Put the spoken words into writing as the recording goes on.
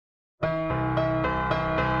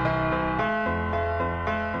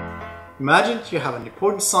Imagine you have an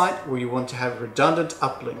important site where you want to have redundant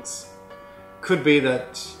uplinks. Could be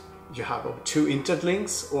that you have 2 internet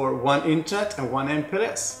links or 1 internet and 1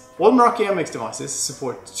 MPLS. All Meraki MX devices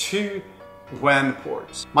support 2 WAN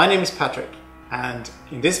ports. My name is Patrick, and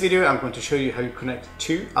in this video I'm going to show you how you connect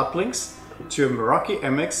 2 uplinks to a Meraki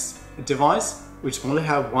MX device which only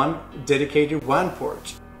have 1 dedicated WAN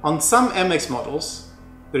port. On some MX models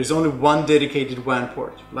there is only 1 dedicated WAN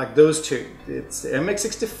port, like those 2. It's the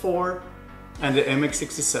MX64 and the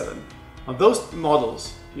MX67. On those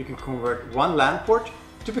models you can convert 1 LAN port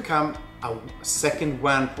to become a second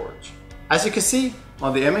WAN port. As you can see,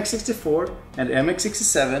 on the MX64 and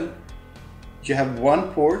MX67 you have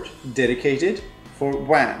 1 port dedicated for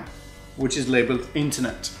WAN, which is labeled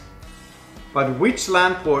Internet. But which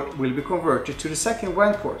LAN port will be converted to the second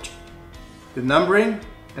WAN port? The numbering,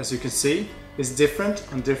 as you can see, is different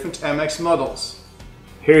on different MX models.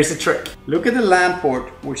 Here is the trick. Look at the LAN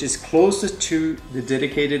port which is closest to the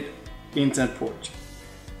dedicated Internet port.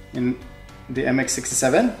 In the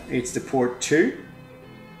MX67 it's the port 2,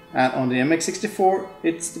 and on the MX64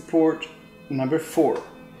 it's the port number 4.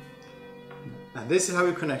 And this is how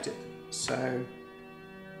you connect it. So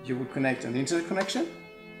you would connect an internet connection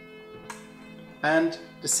and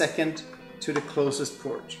the second to the closest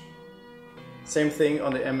port. Same thing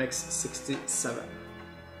on the MX67.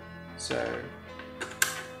 So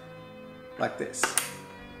like this.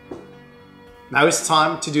 Now it's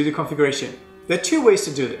time to do the configuration. There are 2 ways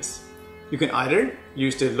to do this. You can either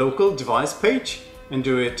use the local device page and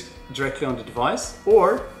do it directly on the device,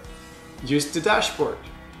 or use the dashboard.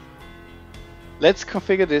 Let's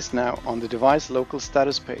configure this now on the device local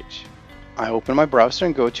status page. I open my browser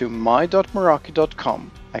and go to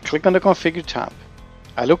my.meraki.com. I click on the configure tab.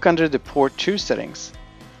 I look under the port 2 settings.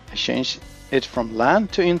 I change it from LAN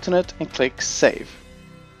to Internet and click Save.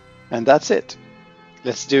 And that's it.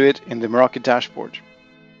 Let's do it in the Meraki dashboard.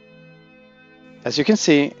 As you can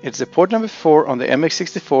see, it's the port number 4 on the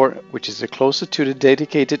MX64, which is the closest to the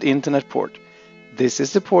dedicated Internet port. This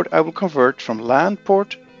is the port I will convert from LAN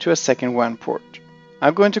port to a second WAN port.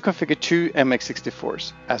 I'm going to configure 2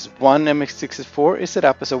 MX64s, as 1 MX64 is set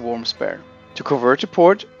up as a warm spare. To convert a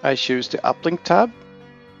port, I choose the Uplink tab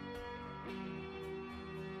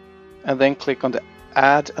and then click on the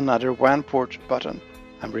Add Another WAN Port button.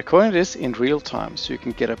 I'm recording this in real time so you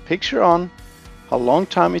can get a picture on how long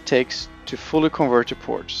time it takes to fully convert the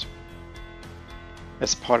ports.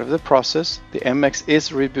 As part of the process, the MX is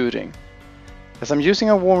rebooting. As I'm using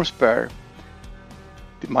a warm spare,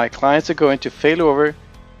 my clients are going to fail over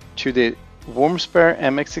to the warm spare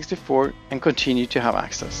MX64 and continue to have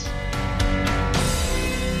access.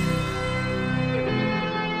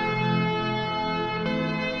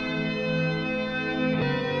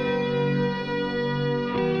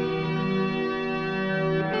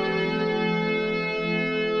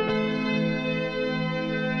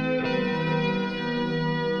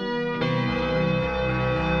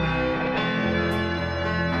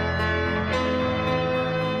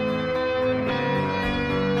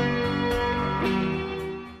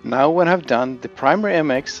 Now when I've done the primary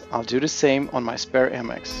MX, I'll do the same on my spare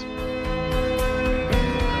MX.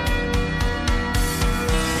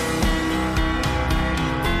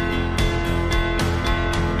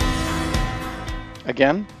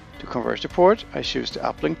 Again, to convert the port, I choose the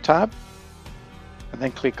Uplink tab and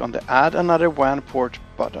then click on the Add Another WAN Port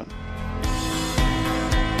button.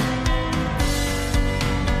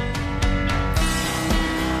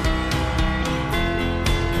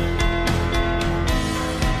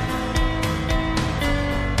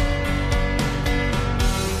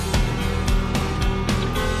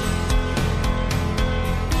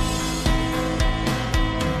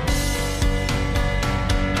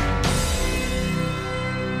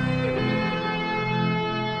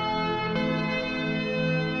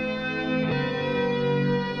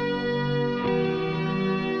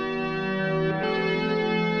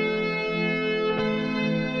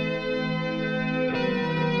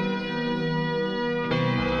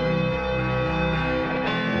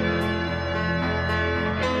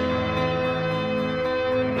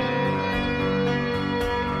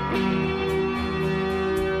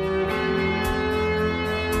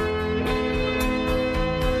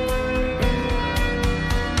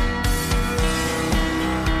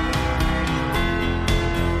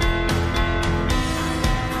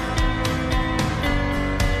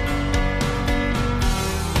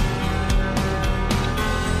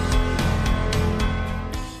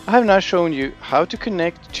 I have now shown you how to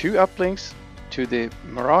connect 2 uplinks to the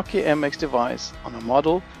Meraki MX device on a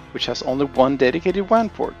model which has only 1 dedicated WAN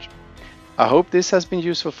port. I hope this has been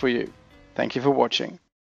useful for you. Thank you for watching.